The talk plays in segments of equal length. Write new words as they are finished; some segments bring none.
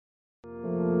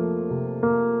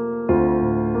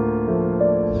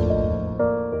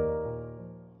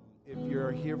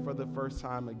for the first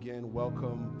time, again,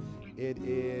 welcome. It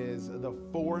is the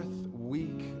fourth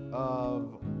week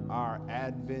of our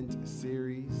Advent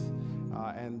series,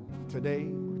 and today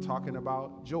we're talking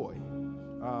about joy.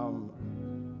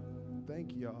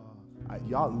 Thank y'all.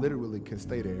 Y'all literally can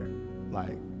stay there.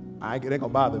 Like, it ain't gonna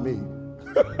bother me.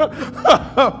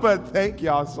 But thank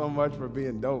y'all so much for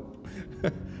being dope.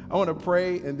 I want to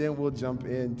pray, and then we'll jump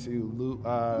into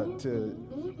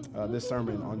this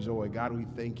sermon on joy. God, we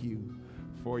thank you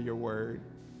for your word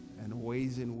and the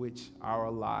ways in which our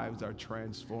lives are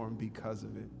transformed because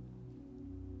of it.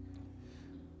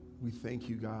 We thank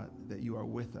you, God, that you are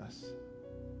with us.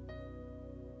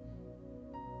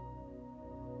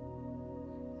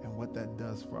 And what that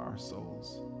does for our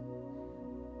souls.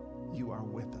 You are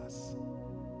with us.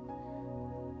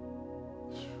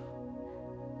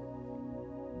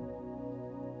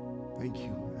 Thank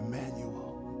you,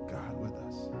 Emmanuel, God with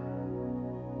us.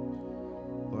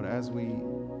 Lord, as we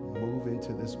move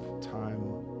into this time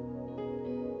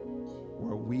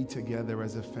where we together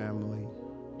as a family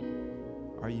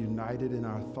are united in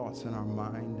our thoughts and our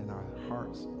mind and our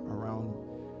hearts around,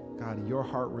 God, your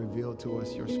heart revealed to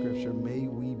us, your scripture, may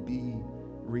we be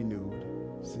renewed.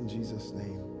 It's in Jesus'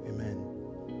 name, amen.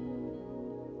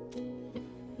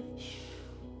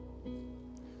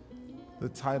 The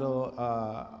title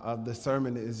of the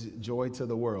sermon is Joy to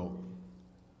the World.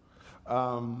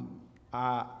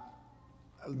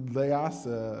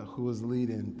 Leasa, who was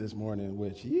leading this morning,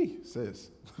 which,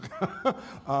 sis,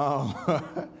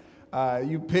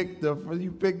 you picked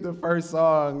the first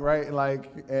song, right?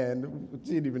 And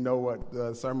she didn't even know what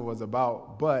the sermon was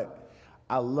about, but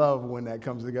I love when that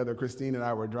comes together. Christine and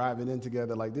I were driving in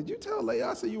together. Like, did you tell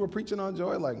Leasa you were preaching on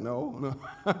joy? Like, no.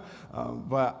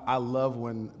 But I love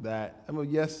when that. I mean,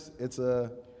 yes, it's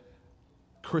a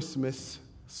Christmas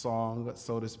song,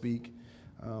 so to speak,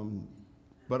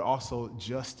 but also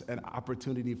just an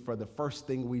opportunity for the first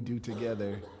thing we do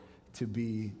together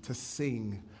to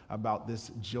sing about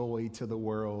this joy to the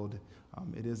world.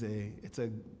 It's a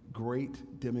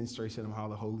great demonstration of how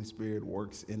the Holy Spirit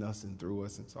works in us and through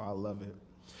us, and so I love it.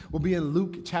 We'll be in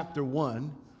Luke chapter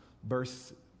 1,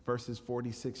 verses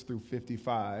 46 through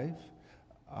 55.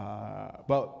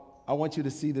 But I want you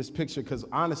to see this picture because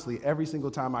honestly, every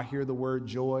single time I hear the word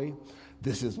joy,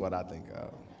 this is what I think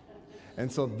of. And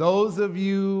so those of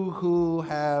you who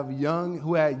had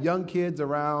young kids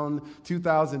around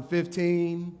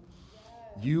 2015,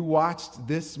 you watched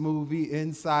this movie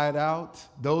Inside Out.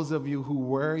 Those of you who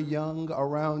were young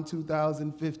around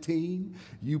 2015,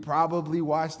 you probably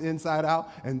watched Inside Out.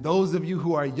 And those of you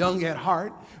who are young at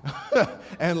heart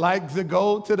and like to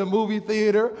go to the movie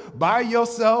theater by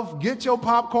yourself, get your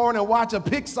popcorn and watch a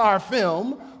Pixar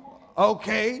film,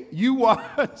 okay, you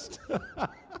watched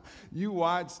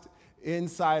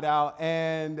Inside Out.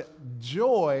 And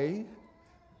Joy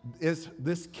is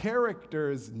this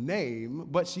character's name,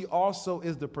 but she also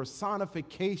is the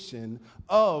personification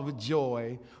of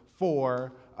joy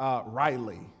for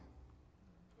Riley.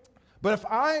 But if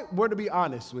I were to be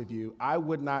honest with you, I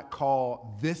would not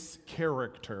call this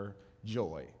character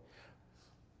Joy.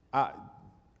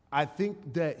 I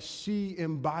think that she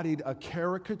embodied a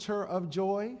caricature of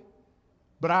joy,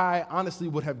 but I honestly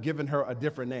would have given her a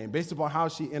different name. Based upon how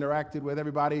she interacted with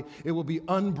everybody, it would be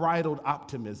unbridled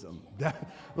optimism.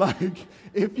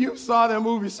 If you saw that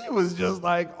movie, she was just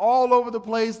all over the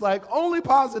place, only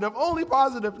positive.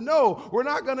 No, we're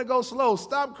not gonna go slow.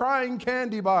 Stop crying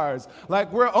candy bars.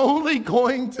 We're only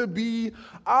going to be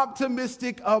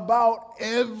optimistic about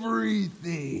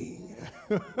everything.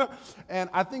 And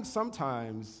I think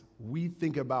sometimes we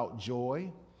think about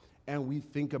joy and we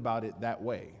think about it that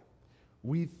way.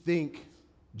 We think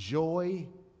joy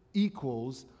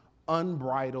equals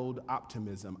unbridled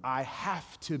optimism. I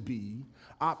have to be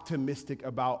optimistic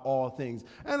about all things.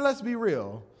 And let's be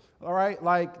real, all right?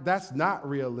 That's not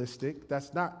realistic.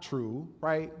 That's not true,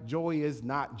 right? Joy is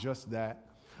not just that.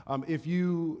 If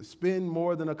you spend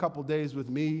more than a couple days with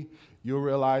me, you'll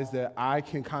realize that I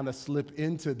can kind of slip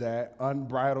into that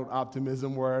unbridled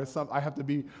optimism where I have to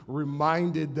be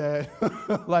reminded that,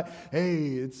 hey,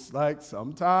 it's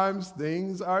sometimes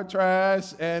things are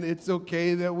trash and it's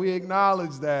okay that we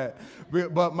acknowledge that.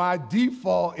 But my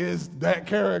default is that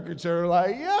caricature,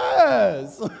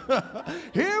 yes,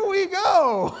 here we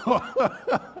go.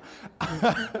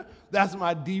 That's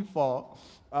my default.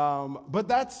 But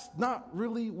that's not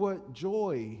really what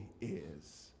joy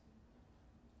is.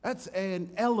 That's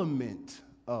an element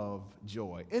of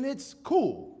joy, and it's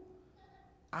cool.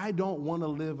 I don't want to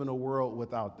live in a world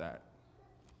without that.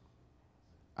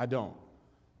 I don't.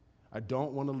 I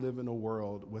don't want to live in a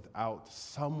world without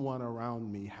someone around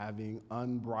me having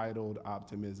unbridled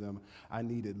optimism. I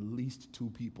need at least 2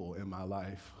 people in my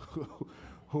life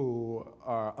who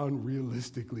are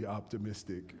unrealistically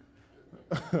optimistic.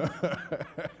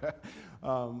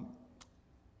 When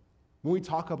we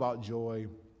talk about joy,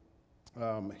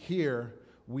 here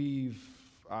we've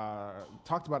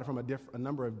talked about it from a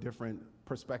number of different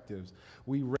perspectives.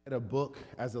 We read a book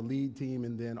as a lead team,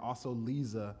 and then also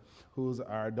Lisa, who's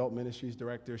our adult ministries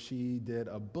director, she did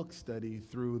a book study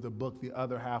through the book The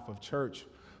Other Half of Church,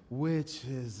 which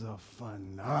is a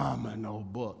phenomenal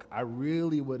book. I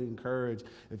really would encourage,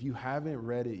 if you haven't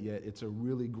read it yet, it's a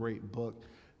really great book,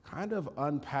 kind of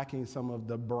unpacking some of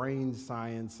the brain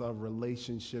science of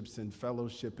relationships and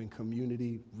fellowship and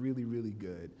community. Really, really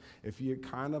good. If you're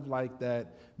kind of like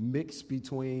that mix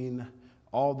between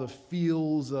all the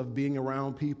feels of being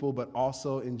around people, but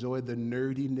also enjoy the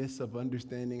nerdiness of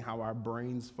understanding how our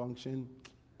brains function,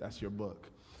 that's your book.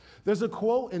 There's a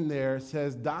quote in there that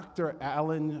says, Dr.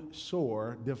 Alan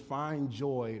Shore defined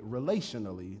joy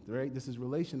relationally, right? This is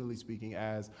relationally speaking,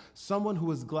 as someone who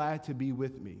is glad to be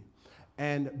with me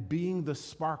and being the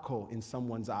sparkle in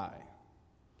someone's eye.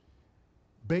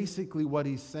 Basically, what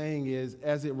he's saying is,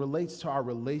 as it relates to our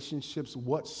relationships,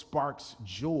 what sparks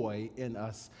joy in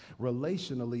us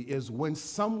relationally is when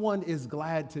someone is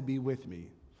glad to be with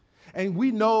me. And we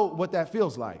know what that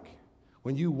feels like.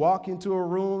 When you walk into a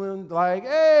room and like,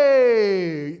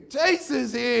 hey, Chase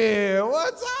is here,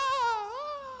 what's up?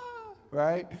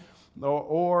 Right?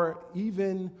 Or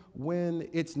even when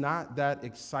it's not that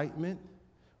excitement,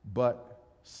 but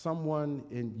someone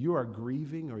you are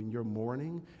grieving or you're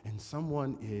mourning, and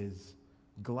someone is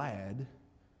glad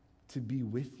to be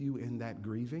with you in that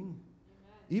grieving. Amen.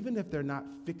 Even if they're not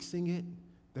fixing it,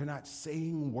 they're not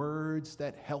saying words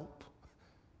that help,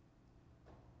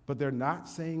 but they're not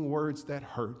saying words that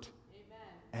hurt. Amen.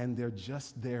 And they're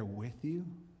just there with you.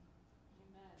 Amen.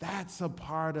 That's a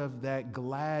part of that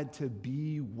glad to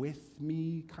be with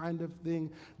me kind of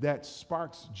thing that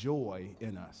sparks joy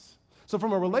in us. So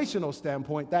from a relational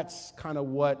standpoint, that's kind of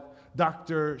what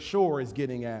Dr. Shore is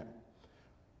getting at.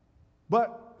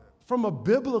 But from a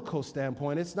biblical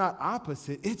standpoint, it's not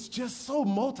opposite. It's just so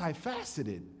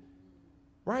multifaceted,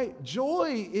 right?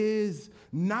 Joy is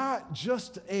not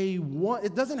just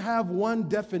it doesn't have one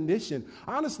definition.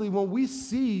 Honestly, when we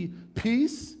see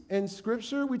peace in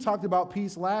Scripture, we talked about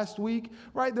peace last week,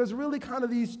 right? There's really kind of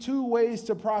these 2 ways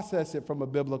to process it from a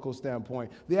biblical standpoint.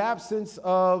 The absence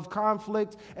of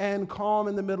conflict and calm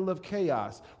in the middle of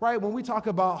chaos, right? When we talk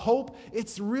about hope,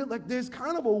 it's real, like there's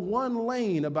kind of a one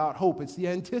lane about hope. It's the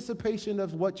anticipation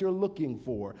of what you're looking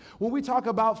for. When we talk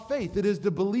about faith, it is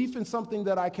the belief in something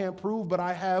that I can't prove, but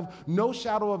I have no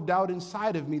shadow of doubt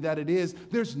inside of me that it is.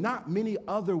 There's not many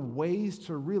other ways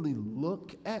to really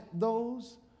look at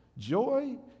those.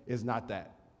 Joy is not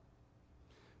that.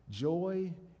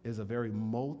 Joy is a very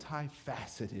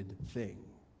multifaceted thing.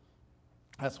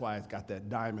 That's why it's got that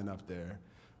diamond up there.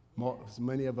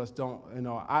 Many of us don't,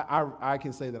 I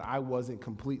can say that I wasn't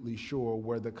completely sure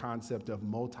where the concept of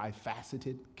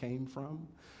multifaceted came from.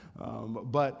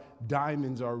 But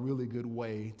diamonds are a really good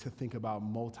way to think about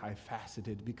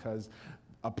multifaceted, because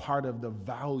a part of the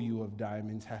value of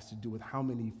diamonds has to do with how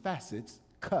many facets,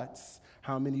 cuts,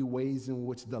 how many ways in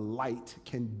which the light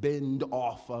can bend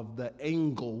off of the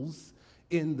angles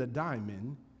in the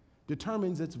diamond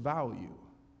determines its value.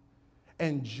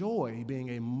 And joy,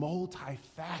 being a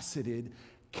multifaceted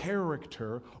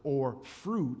character or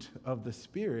fruit of the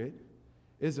Spirit,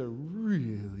 is a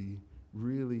really,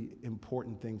 really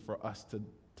important thing for us to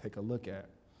take a look at.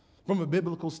 From a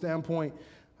biblical standpoint,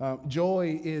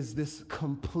 joy is this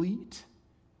complete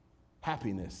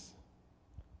happiness,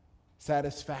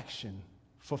 satisfaction,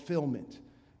 fulfillment,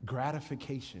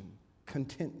 gratification,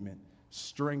 contentment,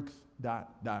 strength, ...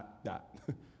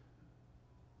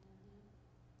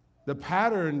 The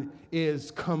pattern is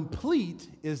complete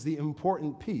is the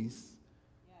important piece,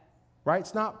 right?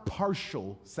 It's not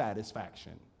partial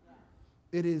satisfaction.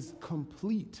 It is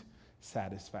complete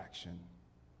satisfaction.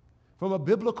 From a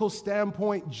biblical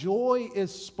standpoint, joy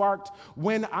is sparked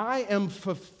when I am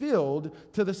fulfilled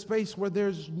to the space where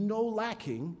there's no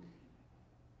lacking,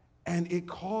 and it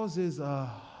causes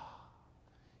a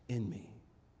in me.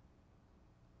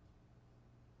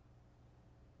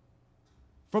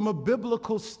 From a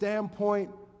biblical standpoint,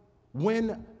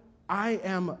 when I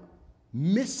am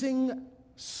missing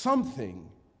something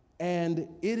and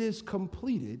it is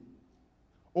completed,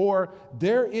 or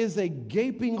there is a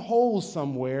gaping hole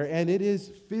somewhere and it is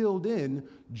filled in,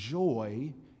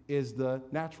 joy is the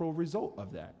natural result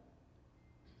of that.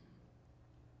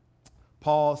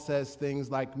 Paul says things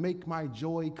like, make my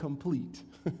joy complete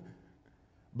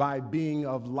by being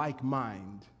of like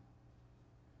mind,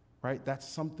 right? That's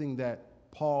something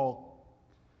that Paul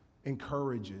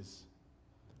encourages.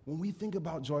 When we think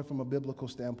about joy from a biblical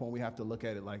standpoint, we have to look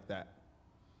at it like that.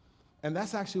 And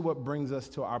that's actually what brings us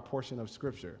to our portion of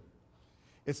Scripture.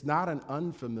 It's not an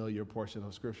unfamiliar portion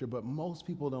of Scripture, but most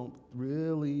people don't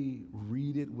really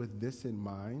read it with this in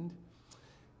mind.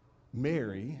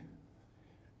 Mary,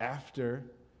 after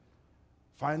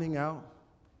finding out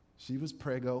she was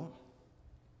preggo,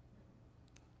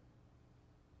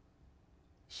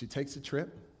 she takes a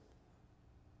trip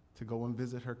to go and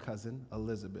visit her cousin,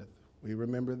 Elizabeth. We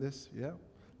remember this? Yeah.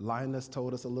 Linus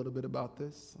told us a little bit about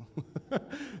this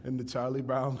in the Charlie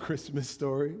Brown Christmas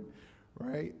story,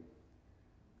 right?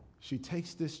 She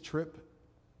takes this trip,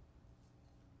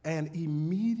 and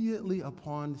immediately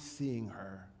upon seeing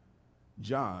her,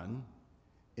 John,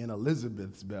 in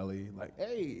Elizabeth's belly, like,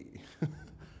 hey,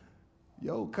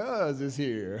 yo, cuz is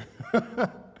here.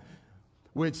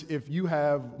 Which, if you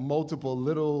have multiple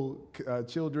little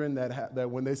children that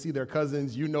when they see their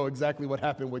cousins, you know exactly what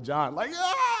happened with John. Like,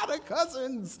 the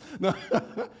cousins. No.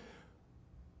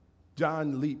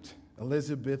 John leaped.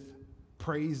 Elizabeth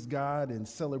praised God and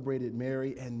celebrated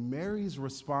Mary, and Mary's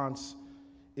response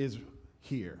is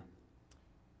here.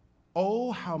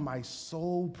 Oh, how my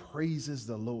soul praises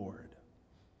the Lord.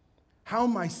 How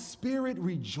my spirit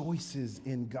rejoices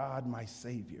in God, my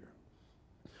Savior.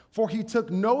 For he took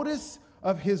notice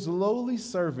of his lowly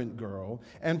servant girl,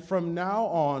 and from now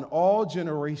on all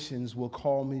generations will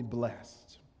call me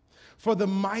blessed. For the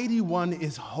Mighty One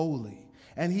is holy,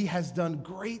 and he has done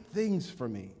great things for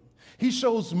me. He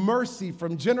shows mercy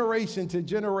from generation to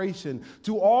generation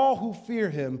to all who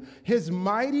fear him. His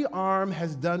mighty arm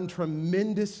has done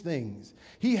tremendous things.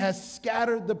 He has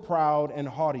scattered the proud and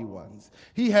haughty ones.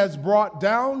 He has brought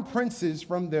down princes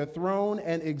from their throne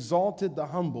and exalted the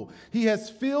humble. He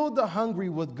has filled the hungry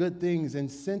with good things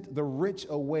and sent the rich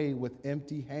away with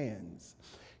empty hands.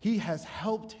 He has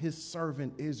helped his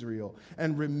servant Israel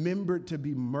and remembered to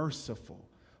be merciful,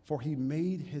 for he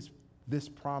made this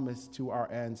promise to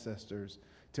our ancestors,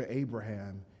 to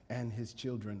Abraham and his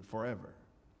children forever.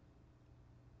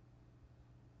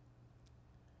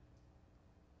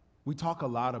 We talk a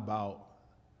lot about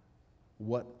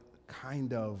what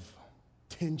kind of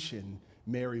tension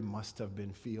Mary must have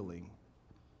been feeling.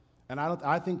 And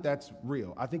I think that's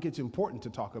real. I think it's important to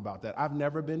talk about that. I've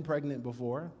never been pregnant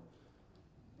before.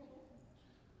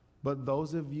 But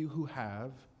those of you who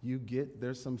have,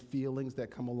 there's some feelings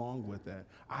that come along with that.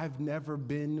 I've never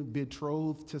been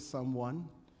betrothed to someone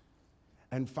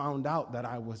and found out that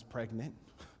I was pregnant.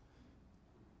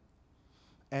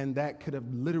 And that could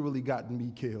have literally gotten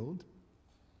me killed.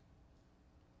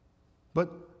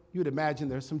 But you'd imagine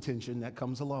there's some tension that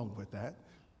comes along with that.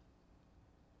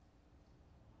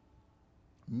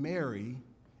 Mary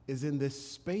is in this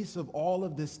space of all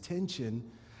of this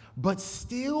tension, but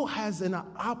still has an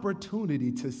opportunity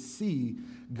to see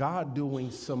God doing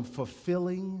some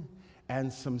fulfilling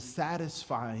and some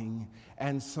satisfying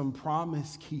and some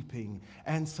promise keeping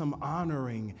and some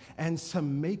honoring and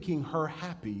some making her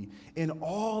happy in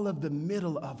all of the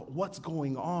middle of what's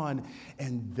going on.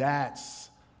 And that's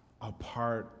a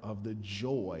part of the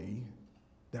joy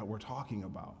that we're talking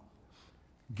about.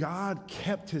 God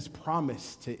kept his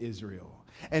promise to Israel,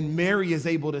 and Mary is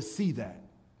able to see that.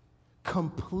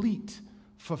 Complete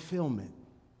fulfillment.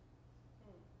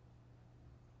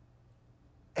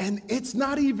 And it's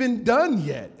not even done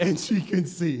yet, and she can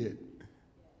see it.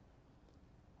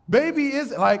 Baby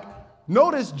is like,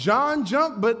 notice John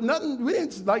jumped, but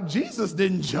Jesus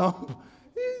didn't jump.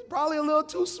 He's probably a little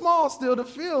too small still to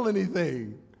feel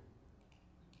anything.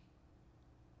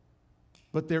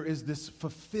 But there is this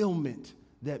fulfillment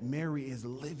that Mary is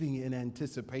living in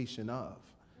anticipation of.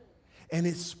 And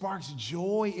it sparks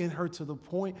joy in her to the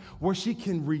point where she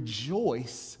can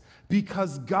rejoice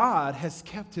because God has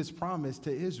kept his promise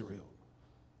to Israel.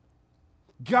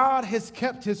 God has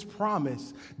kept his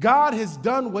promise. God has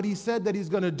done what he said that he's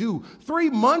going to do. 3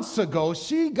 months ago,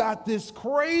 she got this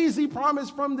crazy promise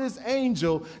from this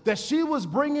angel that she was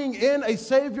bringing in a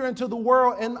savior into the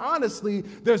world. And honestly,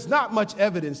 there's not much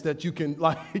evidence that you can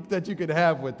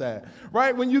have with that,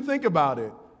 right? When you think about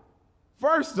it,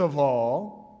 first of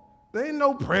all, there ain't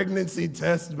no pregnancy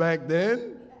test back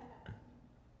then.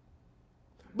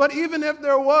 But even if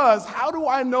there was, how do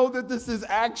I know that this is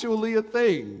actually a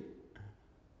thing?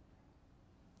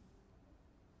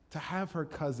 To have her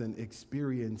cousin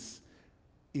experience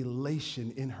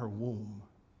elation in her womb,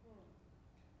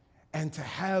 and to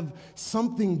have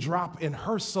something drop in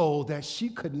her soul that she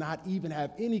could not even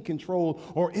have any control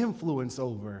or influence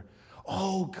over.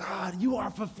 Oh God, you are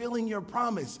fulfilling your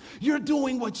promise. You're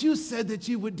doing what you said that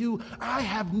you would do. I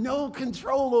have no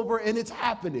control over it, and it's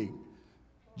happening.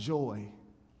 Joy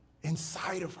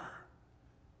inside of her.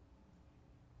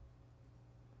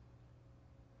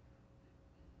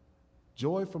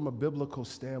 Joy from a biblical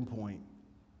standpoint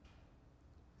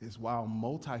is, while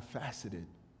multifaceted,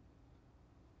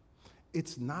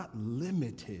 it's not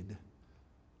limited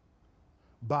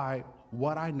by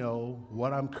what I know,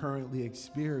 what I'm currently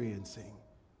experiencing.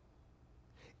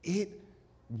 It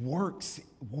works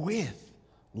with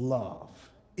love.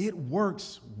 It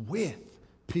works with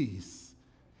peace.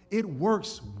 It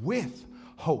works with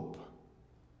hope.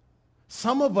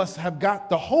 Some of us have got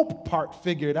the hope part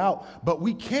figured out, but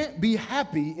we can't be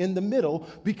happy in the middle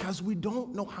because we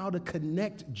don't know how to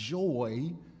connect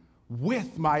joy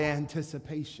with my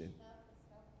anticipation.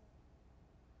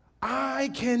 I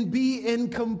can be in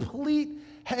complete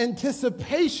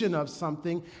anticipation of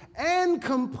something and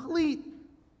complete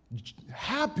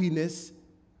happiness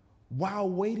while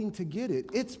waiting to get it.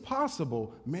 It's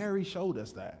possible. Mary showed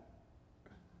us that.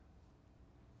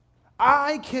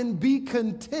 I can be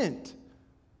content.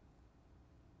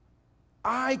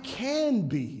 I can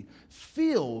be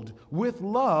filled with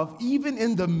love even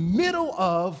in the middle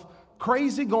of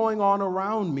crazy going on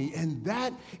around me. And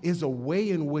that is a way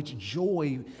in which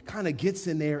joy kind of gets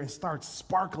in there and starts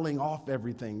sparkling off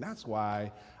everything. That's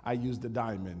why I use the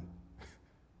diamond.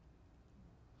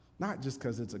 Not just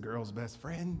because it's a girl's best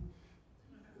friend,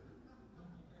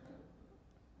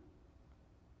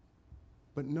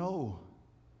 but no,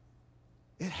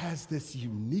 it has this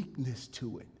uniqueness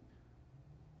to it.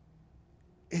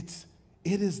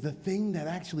 It is the thing that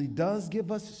actually does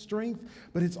give us strength,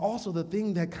 but it's also the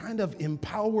thing that kind of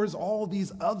empowers all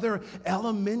these other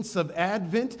elements of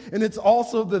Advent, and it's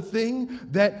also the thing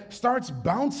that starts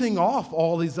bouncing off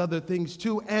all these other things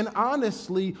too. And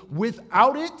honestly,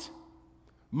 without it,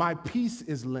 my peace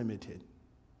is limited.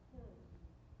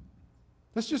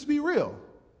 Let's just be real.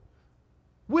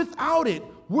 Without it,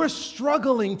 we're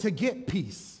struggling to get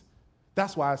peace.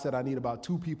 That's why I said I need about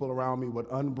 2 people around me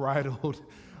with unbridled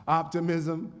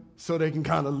optimism so they can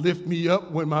kind of lift me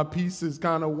up when my peace is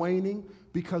kind of waning,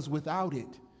 because without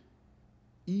it,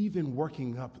 even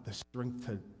working up the strength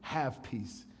to have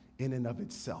peace in and of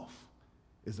itself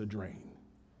is a drain.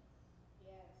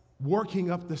 Yes.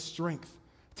 Working up the strength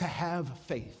to have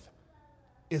faith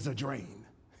is a drain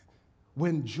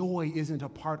when joy isn't a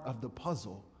part of the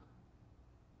puzzle.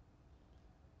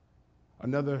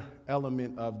 Another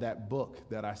element of that book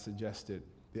that I suggested,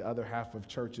 the other half of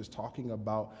church, is talking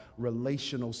about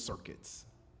relational circuits.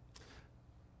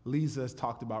 Lisa has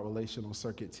talked about relational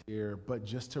circuits here, but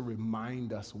just to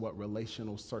remind us what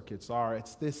relational circuits are,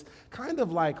 it's this kind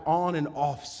of like on and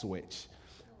off switch.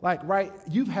 Like, right,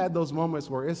 you've had those moments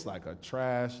where it's like a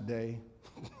trash day.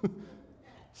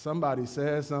 Somebody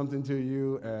says something to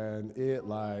you and it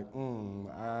like,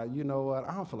 you know what,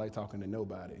 I don't feel like talking to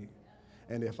nobody.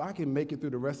 And if I can make it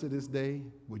through the rest of this day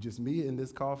with just me and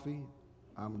this coffee,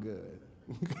 I'm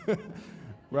good.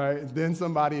 Right? Then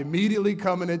somebody immediately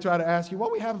come in and try to ask you,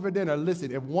 what we having for dinner?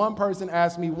 Listen, if one person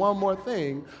asks me one more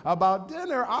thing about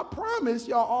dinner, I promise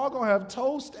y'all all gonna have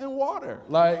toast and water.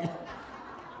 Like,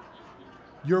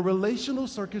 your relational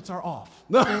circuits are off.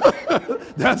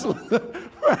 That's what,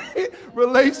 right?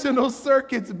 Relational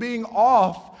circuits being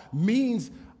off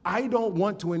means I don't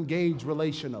want to engage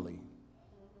relationally.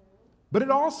 But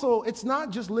it's not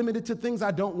just limited to things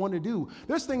I don't want to do.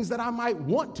 There's things that I might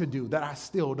want to do that I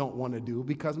still don't want to do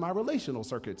because my relational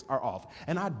circuits are off.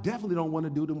 And I definitely don't want to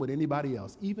do them with anybody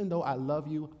else. Even though I love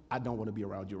you, I don't want to be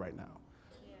around you right now.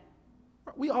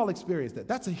 Yeah. We all experience that.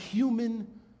 That's a human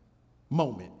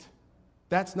moment.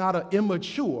 That's not an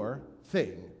immature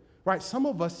thing, right? Some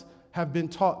of us have been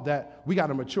taught that we got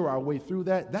to mature our way through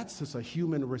that. That's just a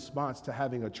human response to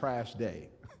having a trash day.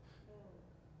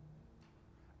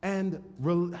 And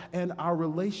our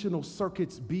relational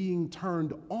circuits being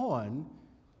turned on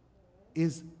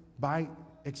is by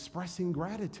expressing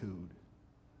gratitude.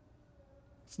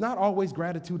 It's not always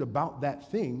gratitude about that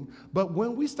thing, but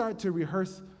when we start to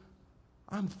rehearse,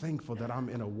 I'm thankful that I'm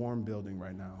in a warm building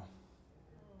right now,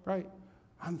 right?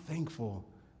 I'm thankful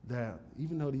that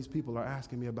even though these people are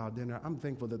asking me about dinner, I'm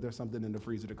thankful that there's something in the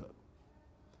freezer to cook.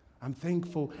 I'm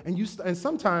thankful, and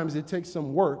sometimes it takes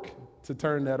some work to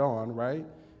turn that on, right?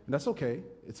 And that's okay.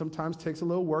 It sometimes takes a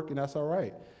little work, and that's all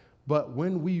right. But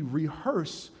when we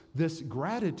rehearse this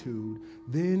gratitude,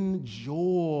 then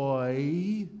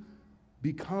joy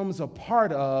becomes a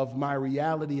part of my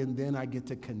reality, and then I get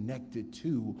to connect it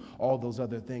to all those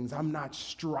other things. I'm not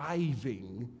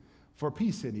striving for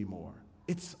peace anymore.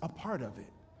 It's a part of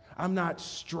it. I'm not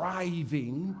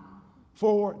striving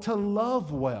to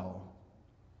love well.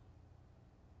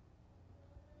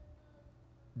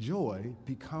 Joy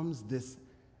becomes this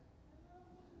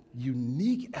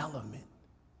unique element.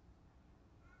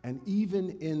 And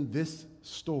even in this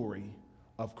story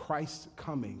of Christ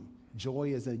coming,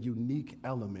 joy is a unique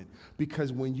element,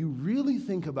 because when you really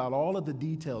think about all of the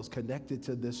details connected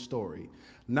to this story,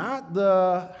 not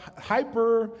the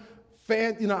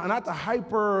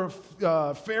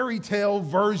fairy tale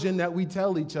version that we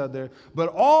tell each other,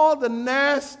 but all the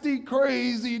nasty,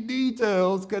 crazy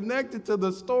details connected to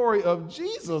the story of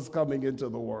Jesus coming into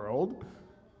the world,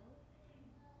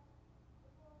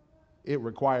 it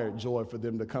required joy for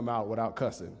them to come out without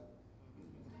cussing.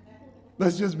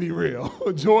 Let's just be real.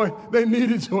 Joy, they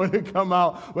needed joy to come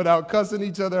out without cussing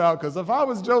each other out, because if I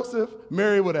was Joseph,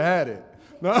 Mary would have had it.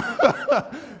 No.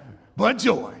 But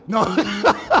joy. No.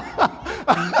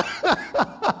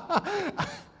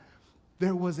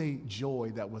 There was a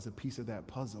joy that was a piece of that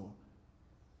puzzle.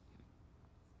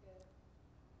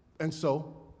 And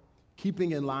so,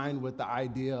 keeping in line with the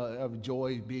idea of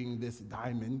joy being this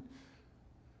diamond,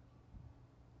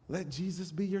 let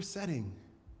Jesus be your setting.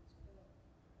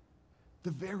 The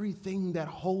very thing that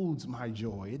holds my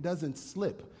joy. It doesn't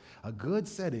slip. A good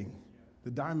setting,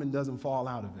 the diamond doesn't fall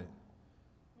out of it.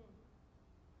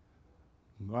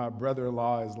 My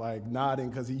brother-in-law is like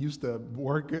nodding because he used to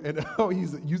work, and he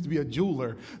used to be a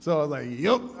jeweler. So I was like,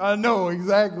 yep, I know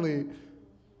exactly.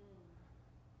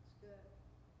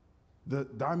 The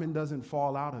diamond doesn't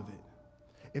fall out of it.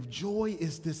 If joy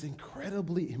is this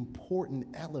incredibly important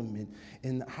element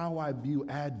in how I view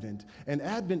Advent, and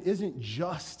Advent isn't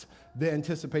just the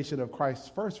anticipation of Christ's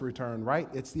first return, right?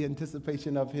 It's the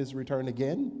anticipation of his return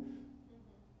again.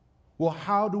 Well,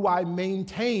 how do I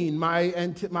maintain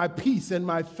my peace and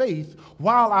my faith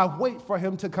while I wait for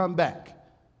him to come back?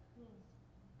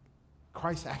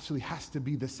 Christ actually has to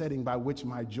be the setting by which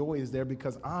my joy is there,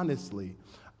 because honestly,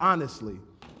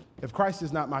 if Christ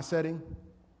is not my setting,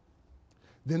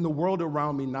 then the world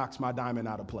around me knocks my diamond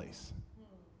out of place.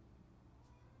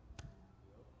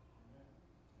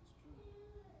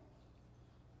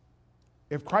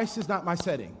 If Christ is not my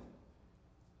setting,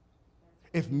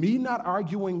 if me not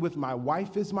arguing with my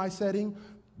wife is my setting,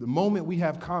 the moment we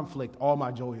have conflict, all my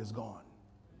joy is gone.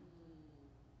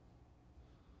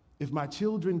 If my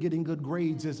children getting good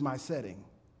grades is my setting,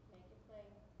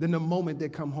 then the moment they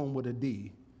come home with a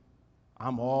D,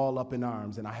 I'm all up in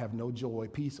arms and I have no joy,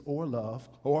 peace, or love,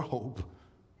 or hope.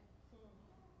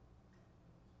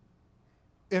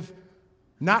 If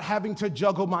not having to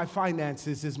juggle my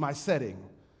finances is my setting,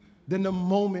 then the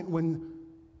moment when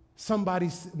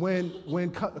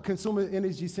Consumer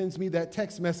Energy sends me that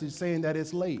text message saying that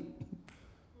it's late.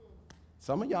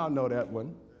 Some of y'all know that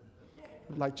one.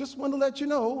 Like, just want to let you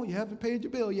know, you haven't paid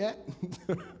your bill yet.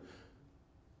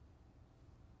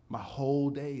 My whole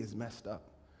day is messed up.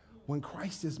 When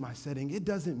Christ is my setting, it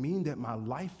doesn't mean that my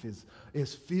life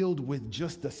is filled with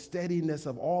just the steadiness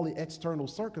of all the external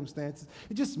circumstances.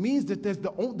 It just means that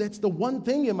that's the one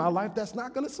thing in my life that's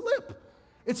not going to slip.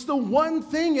 It's the one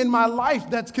thing in my life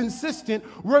that's consistent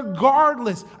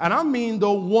regardless. And I mean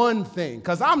the one thing,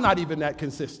 because I'm not even that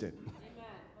consistent. Amen.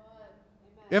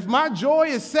 If my joy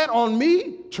is set on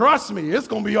me, trust me, it's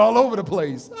going to be all over the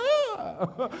place.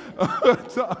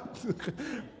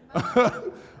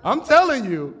 I'm telling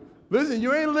you. Listen,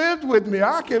 you ain't lived with me.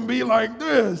 I can be like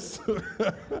this.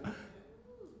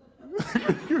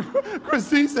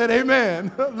 Christine said,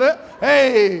 amen.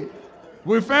 Hey.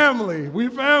 We're family.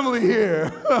 We're family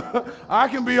here. I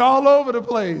can be all over the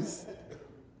place.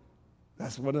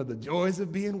 That's one of the joys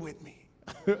of being with me.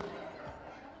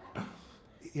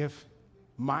 If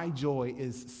my joy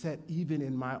is set even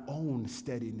in my own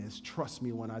steadiness, trust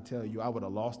me when I tell you, I would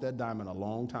have lost that diamond a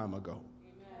long time ago.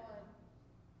 Amen.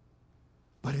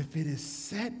 But if it is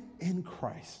set in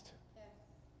Christ,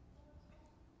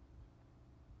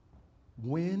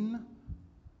 when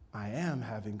I am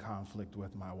having conflict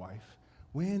with my wife,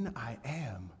 when I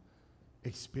am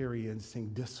experiencing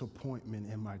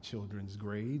disappointment in my children's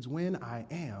grades, when I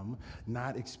am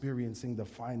not experiencing the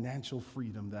financial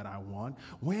freedom that I want,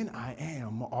 when I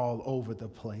am all over the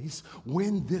place,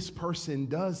 when this person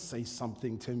does say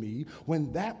something to me,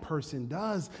 when that person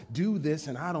does do this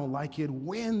and I don't like it,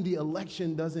 when the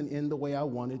election doesn't end the way I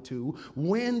want it to,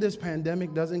 when this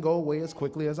pandemic doesn't go away as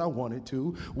quickly as I want it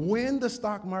to, when the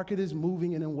stock market is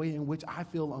moving in a way in which I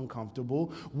feel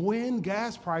uncomfortable, when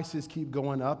gas prices keep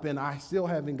going up and I still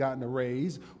haven't gotten a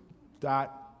raise, I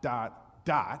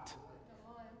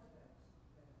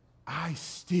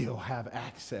still have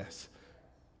access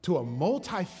to a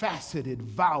multifaceted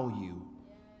value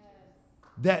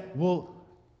that will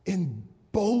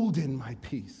embolden my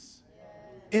peace.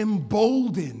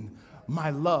 embolden my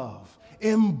love,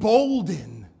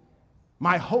 embolden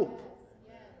my hope.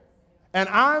 And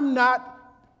I'm not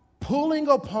pulling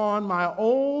upon my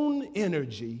own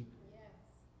energy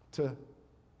to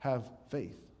have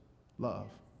faith, love,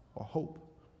 or hope.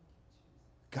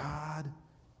 God,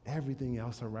 everything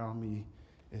else around me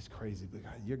is crazy, but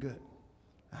God, you're good.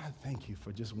 I thank you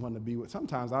for just wanting to be with.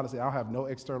 Sometimes, honestly, I'll have no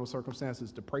external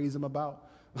circumstances to praise him about.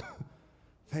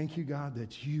 Thank you, God,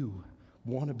 that you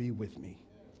want to be with me.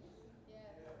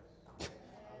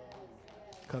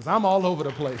 Because I'm all over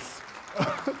the place.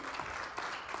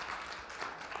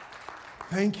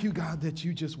 Thank you, God, that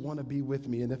you just want to be with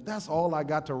me. And if that's all I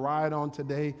got to ride on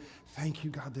today, thank you,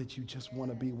 God, that you just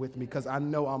want to be with me, because I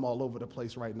know I'm all over the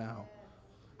place right now.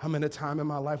 I'm in a time in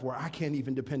my life where I can't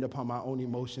even depend upon my own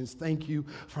emotions. Thank you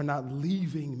for not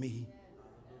leaving me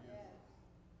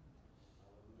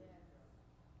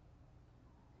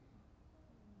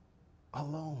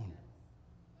alone.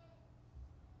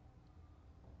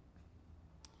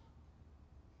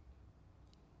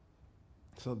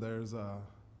 So there's a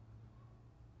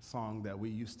song that we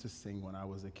used to sing when I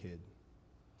was a kid.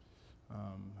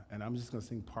 And I'm just going to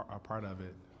sing a part of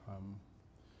it.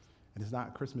 And it's not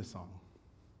a Christmas song,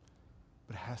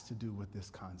 but it has to do with this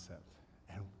concept.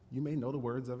 And you may know the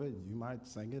words of it. You might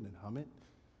sing it and hum it.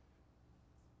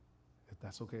 If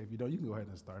that's okay. If you don't, you can go ahead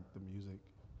and start the music.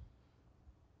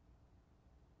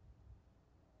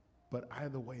 But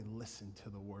either way, listen to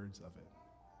the words of it.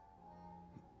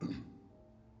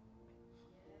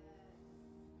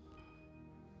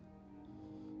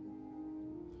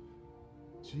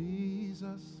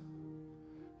 Jesus,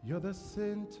 you're the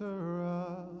center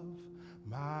of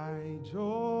my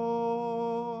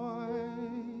joy.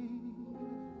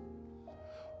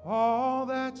 All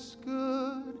that's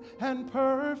good and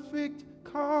perfect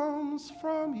comes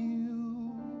from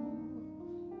you.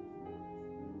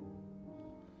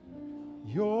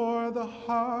 You're the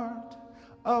heart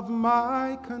of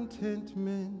my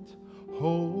contentment,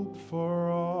 hope for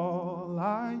all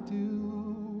I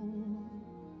do.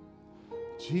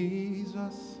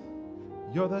 Jesus,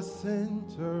 you're the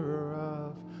center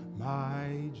of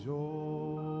my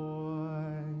joy.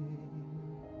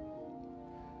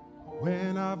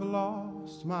 When I've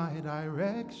lost my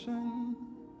direction,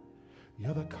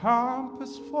 you're the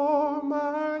compass for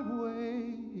my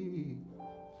way.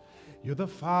 You're the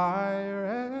fire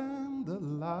and the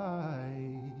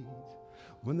light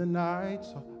when the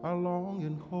nights are long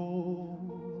and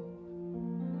cold.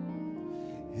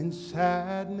 In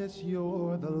sadness,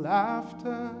 you're the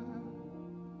laughter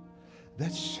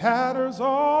that shatters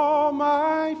all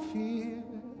my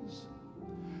fears.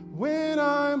 When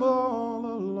I'm all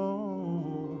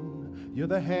alone, you're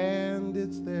the hand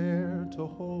it's there to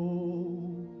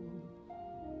hold.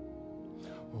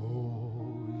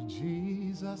 Oh,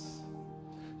 Jesus,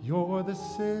 you're the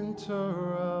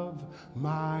center of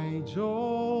my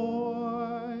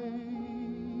joy.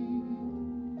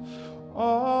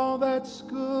 All that's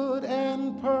good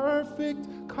and perfect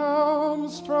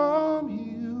comes from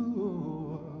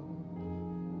you.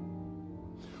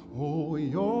 Oh,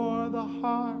 you're the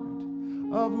heart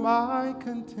of my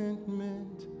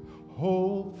contentment,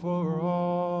 hope for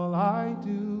all I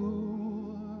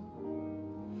do.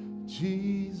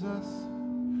 Jesus,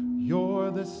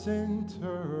 you're the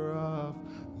center of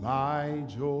my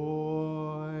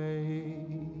joy.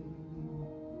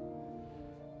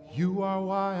 You are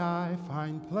why I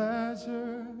find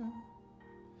pleasure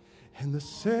in the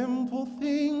simple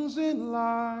things in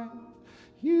life.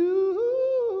 You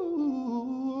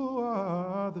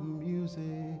are the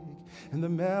music and the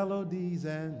melodies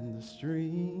and the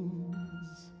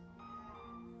streams,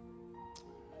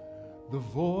 the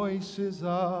voices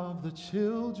of the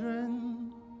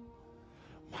children,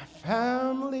 my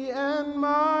family and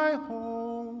my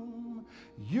home.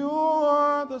 You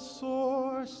are the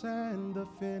source and the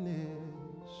finish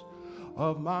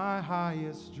of my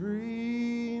highest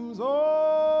dreams. Oh,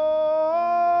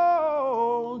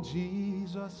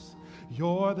 Jesus,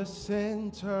 you're the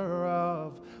center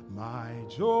of my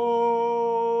joy.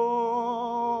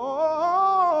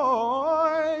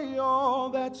 All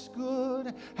that's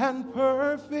good and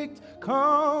perfect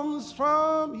comes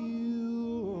from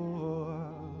you.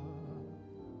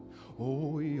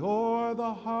 Oh, you're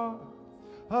the heart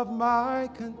of my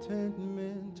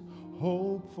contentment,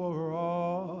 hope for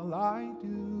all I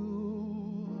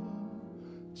do.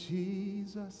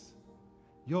 Jesus,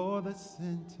 you're the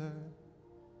center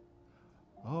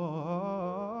of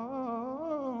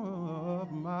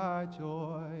my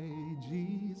joy.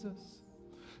 Jesus,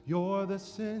 you're the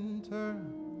center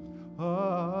of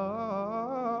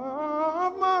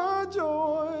my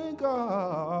joy.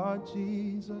 God,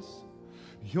 Jesus,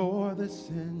 you're the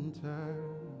center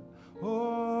of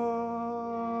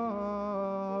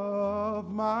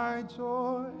my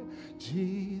joy.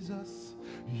 Jesus,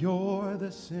 you're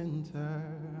the center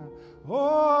of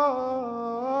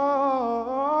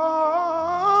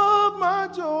my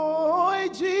joy.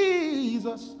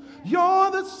 Jesus,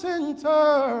 you're the center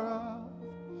of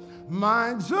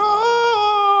my joy.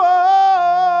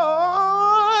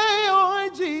 Oh,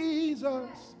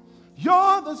 Jesus,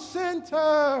 you're the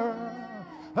center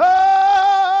of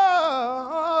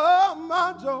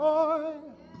my joy.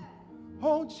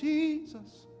 Oh,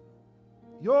 Jesus,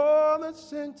 you're the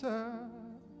center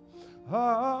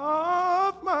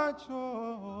of my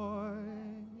joy.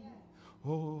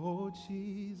 Oh,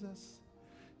 Jesus,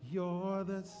 you're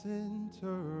the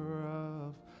center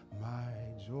of my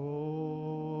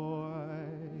joy.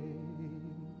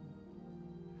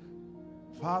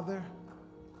 Father,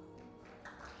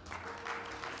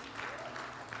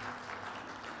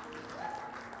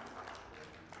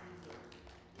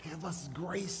 give us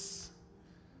grace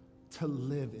to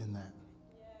live in that.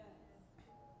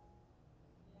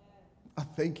 I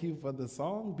thank you for the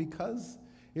song because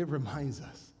it reminds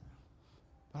us.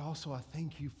 But also I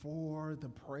thank you for the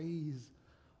praise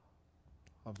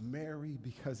of Mary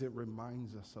because it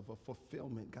reminds us of a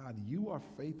fulfillment. God, you are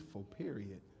faithful,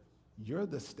 period. You're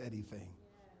the steady thing.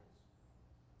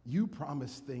 You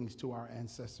promise things to our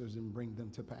ancestors and bring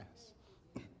them to pass.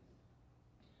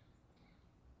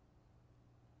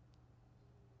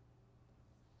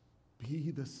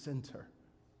 Be the center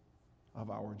of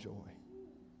our joy.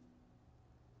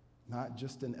 Not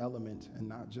just an element and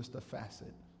not just a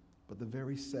facet, but the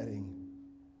very setting.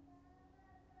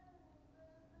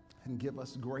 And give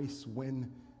us grace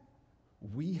when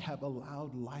we have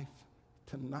allowed life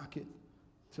to knock it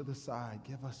to the side.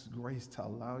 Give us grace to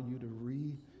allow you to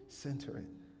recenter it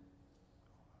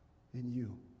in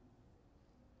you.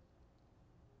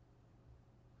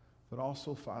 But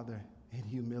also, Father, in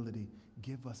humility,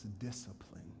 give us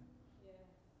discipline.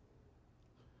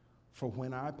 For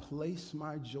when I place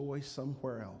my joy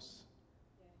somewhere else,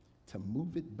 to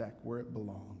move it back where it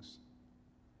belongs.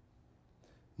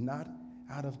 Not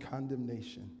out of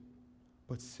condemnation,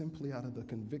 but simply out of the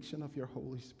conviction of your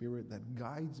Holy Spirit that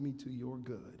guides me to your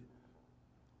good.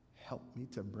 Help me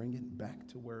to bring it back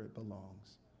to where it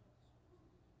belongs.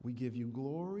 We give you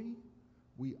glory.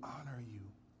 We honor you.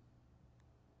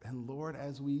 And Lord,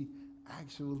 as we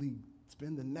actually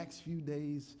spend the next few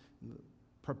days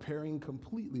preparing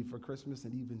completely for Christmas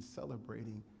and even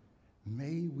celebrating,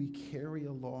 may we carry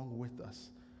along with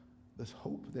us this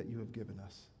hope that you have given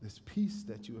us, this peace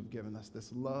that you have given us,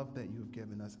 this love that you have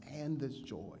given us, and this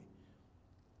joy.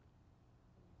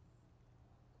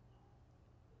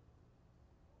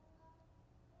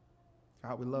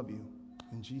 God, we love you.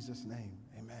 In Jesus' name,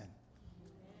 amen.